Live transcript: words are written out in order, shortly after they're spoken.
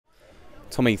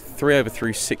Tommy, 3 over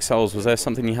through 6 holes. Was there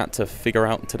something you had to figure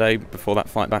out today before that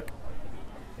fight back?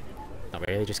 Not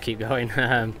really, just keep going.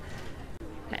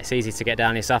 It's easy to get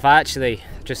down yourself. I actually,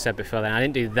 just said before then, I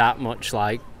didn't do that much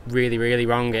like really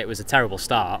wrong. It was a terrible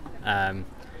start, but I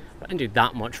didn't do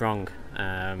that much wrong.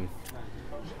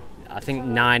 I think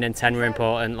 9 and 10 were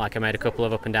important. Like I made a couple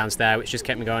of up and downs there, which just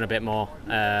kept me going a bit more.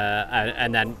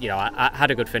 And then, you know, I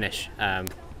had a good finish.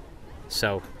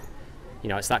 So, you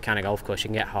know, it's that kind of golf course. You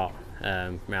can get hot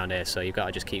around here, so you've got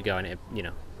to just keep going. You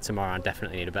know, tomorrow I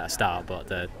definitely need a better start, but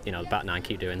the back 9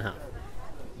 keep doing that.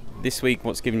 This week,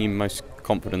 what's given you most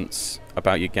confidence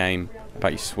about your game,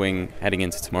 about your swing heading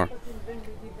into tomorrow?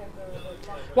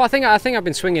 Well, I think I've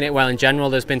been swinging it well in general.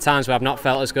 There's been times where I've not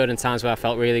felt as good and times where I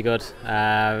felt really good.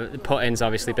 The putting's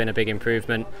obviously been a big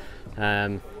improvement,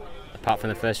 apart from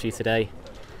the first few today.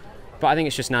 But I think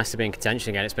it's just nice to be in contention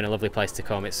again. It's been a lovely place to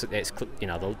come. It's you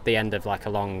know, the end of like a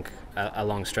long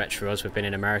stretch for us. We've been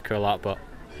in America a lot, but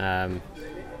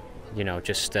you know,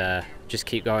 just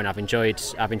keep going. I've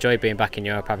enjoyed being back in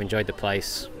Europe. I've enjoyed the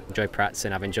place, enjoyed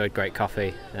practicing. I've enjoyed great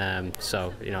coffee.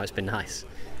 So you know, it's been nice.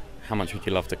 How much would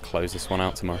you love to close this one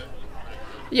out tomorrow?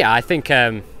 Yeah, I think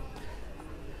you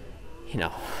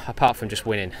know, apart from just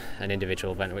winning an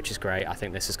individual event, which is great, I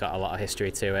think this has got a lot of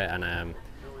history to it, and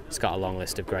it's got a long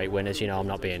list of great winners. You know, I'm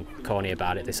not being corny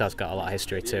about it. This has got a lot of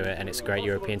history to it, and it's a great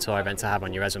European Tour event to have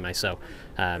on your resume. So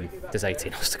there's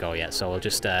 18 holes to go yet, so we'll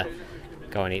just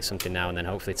go and eat something now, and then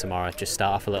hopefully tomorrow just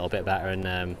start off a little bit better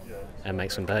and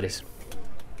make some birdies.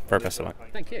 Very best of luck.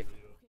 Thank you.